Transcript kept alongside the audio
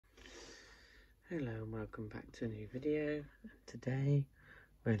Hello and welcome back to a new video. Today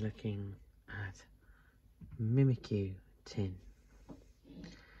we're looking at Mimikyu tin.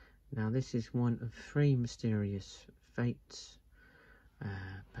 Now this is one of 3 Mysterious Fates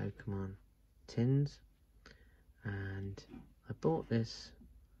Pokemon tins, and I bought this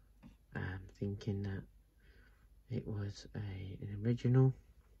thinking that it was an original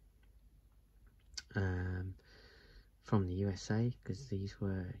from the USA, because these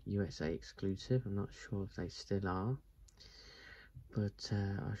were USA exclusive. I'm not sure if they still are, but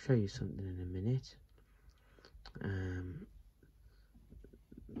I'll show you something in a minute.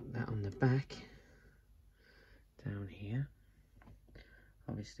 That on the back down here,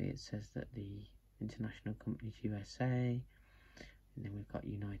 obviously it says that the international company's USA, and then we've got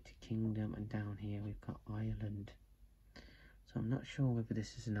United Kingdom, and down here we've got Ireland. So I'm not sure whether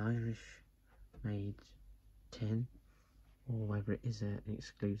this is an Irish made tin or whether it is an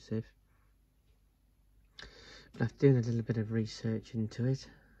exclusive, but after doing a little bit of research into it,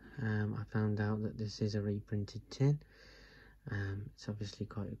 I found out that this is a reprinted tin. It's obviously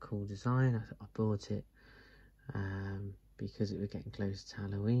quite a cool design. I bought it because it was getting close to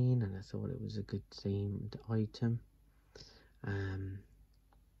Halloween, and I thought it was a good themed item.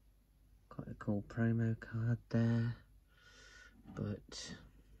 Quite a cool promo card there, but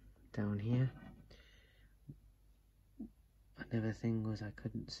down here, another thing was I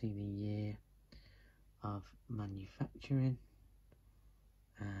couldn't see the year of manufacturing,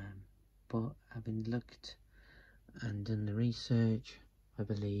 but having looked and done the research, I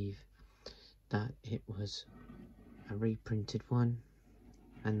believe that it was a reprinted one,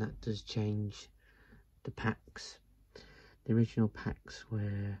 and that does change the packs. The original packs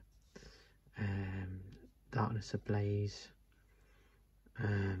were Darkness Ablaze,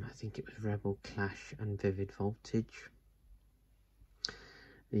 I think it was Rebel Clash and Vivid Voltage.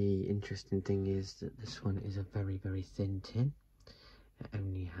 The interesting thing is that this one is a very, very thin tin. It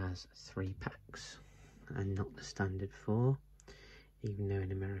only has 3 packs and not the standard 4, even though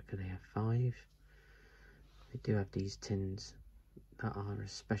in America they have 5. They do have these tins that are a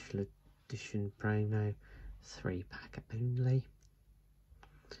special edition promo, 3-pack only.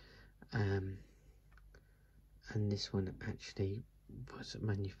 And this one actually was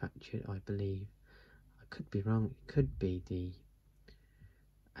manufactured, I believe, I could be wrong, it could be the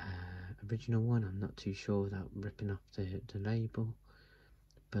original one, I'm not too sure without ripping off the label,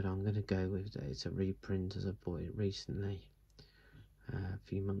 but I'm going to go with that it's a reprint, as I bought it recently a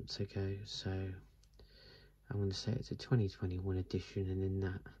few months ago. So I'm going to say it's a 2021 edition, and in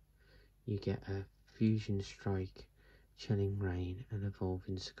that you get a Fusion Strike, Chilling Rain and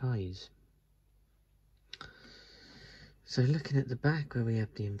Evolving Skies. So looking at the back where we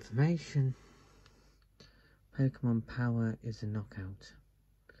have the information, Pokemon Power is a knockout.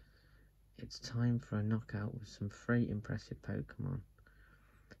 It's time for a knockout with some 3 impressive Pokemon.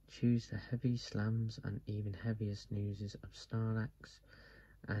 Choose the heavy slams and even heavier snoozes of Snorlax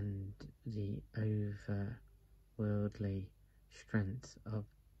and the overworldly strength of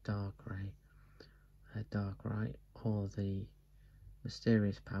Darkrai, or the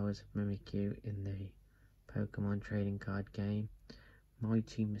mysterious powers of Mimikyu in the Pokemon trading card game.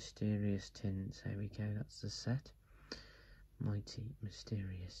 Mighty Mysterious Tins, there we go, that's the set. Mighty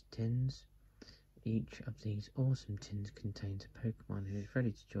Mysterious Tins. Each of these awesome tins contains a Pokemon who is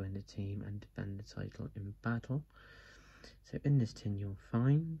ready to join the team and defend the title in battle. So in this tin you'll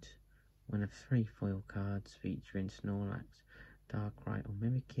find one of 3 foil cards featuring Snorlax, Darkrai or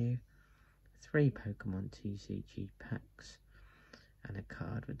Mimikyu, 3 Pokemon TCG packs, and a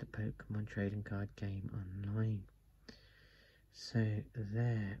card with the Pokemon trading card game online. So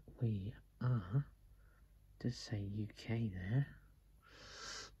there we are. Does say UK there.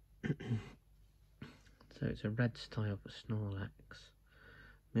 So it's a red style for Snorlax,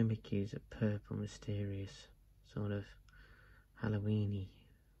 Mimikyu's a purple mysterious sort of Halloweeny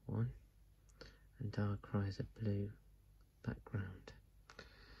one, and Darkrai's a blue background.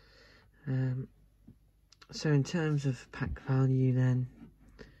 So in terms of pack value then,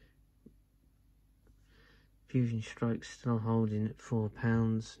 Fusion Strike's still holding at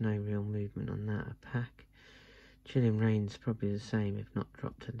 £4, no real movement on that a pack. Chilling Rain's probably the same, if not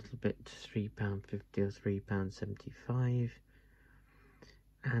dropped a little bit to £3.50 or £3.75.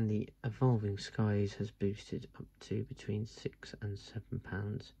 And the Evolving Skies has boosted up to between £6 and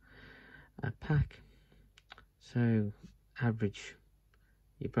 £7 a pack. So average,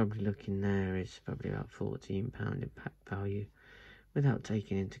 you're probably looking there is probably about £14 in pack value, without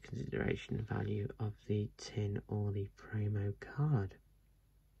taking into consideration the value of the tin or the promo card.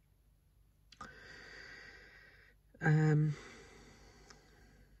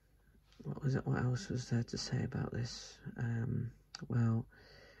 What what else was there to say about this? Well,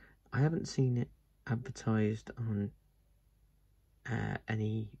 I haven't seen it advertised on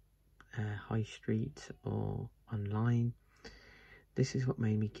any high street or online. This is what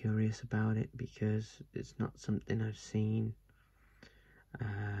made me curious about it, because it's not something I've seen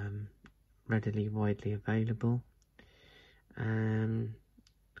readily widely available. I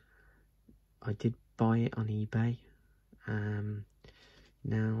did buy it on eBay.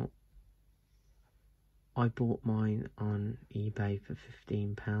 Now, I bought mine on eBay for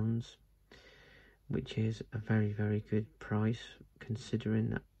 £15, which is a very, very good price, considering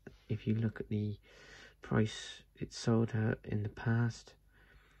that if you look at the price it sold at in the past,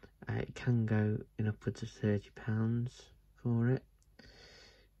 it can go in upwards of £30 for it.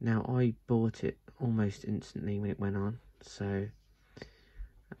 Now, I bought it almost instantly when it went on, so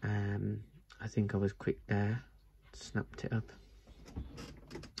I think I was quick there, snapped it up.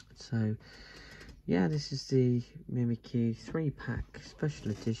 So yeah, this is the Mimikyu 3-pack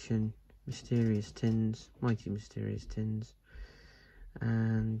special edition mysterious tins, mighty mysterious tins,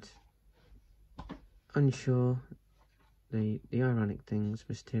 and unsure. The ironic thing's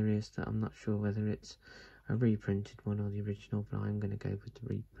mysterious that I'm not sure whether it's a reprinted one or the original, but I'm going to go with the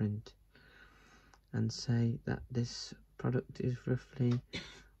reprint and say that this product is roughly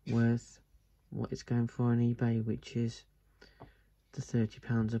worth what it's going for on eBay, which is the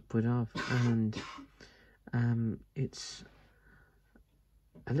 £30 upward of, and it's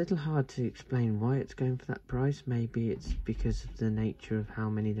a little hard to explain why it's going for that price. Maybe it's because of the nature of how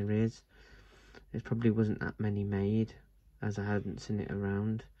many there is. There probably wasn't that many made, as I hadn't seen it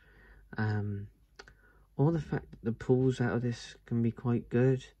around. Or the fact that the pulls out of this can be quite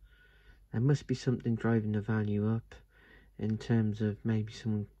good. There must be something driving the value up, in terms of maybe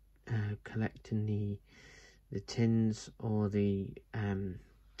someone collecting the tins or the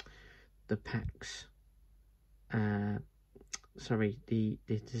packs. Sorry, the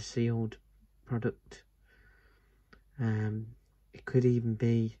sealed product. It could even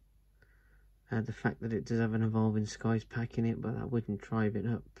be the fact that it does have an Evolving Skies pack in it, but that wouldn't drive it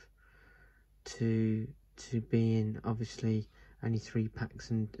up to being obviously only 3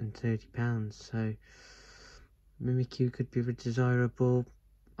 packs and £30. So Mimikyu could be desirable.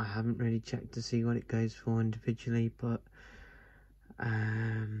 I haven't really checked to see what it goes for individually, but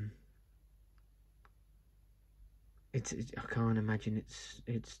I can't imagine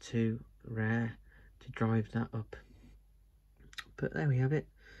it's too rare to drive that up. But there we have it,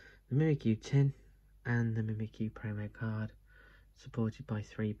 the Mimikyu tin and the Mimikyu promo card, supported by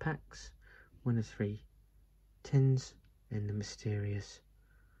 3 packs, 1 of 3 tins in the mysterious,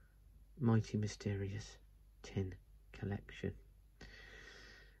 mighty mysterious tin collection.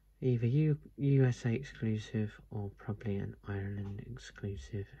 Either USA exclusive or probably an Ireland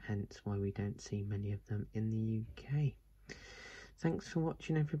exclusive, hence why we don't see many of them in the UK. Thanks for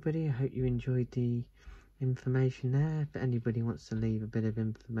watching, everybody. I hope you enjoyed the information there. If anybody wants to leave a bit of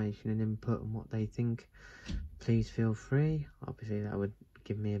information and input on what they think, please feel free. Obviously that would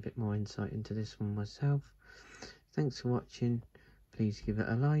give me a bit more insight into this one myself. Thanks for watching. Please give it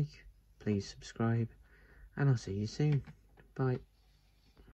a like, please subscribe, and I'll see you soon. Bye.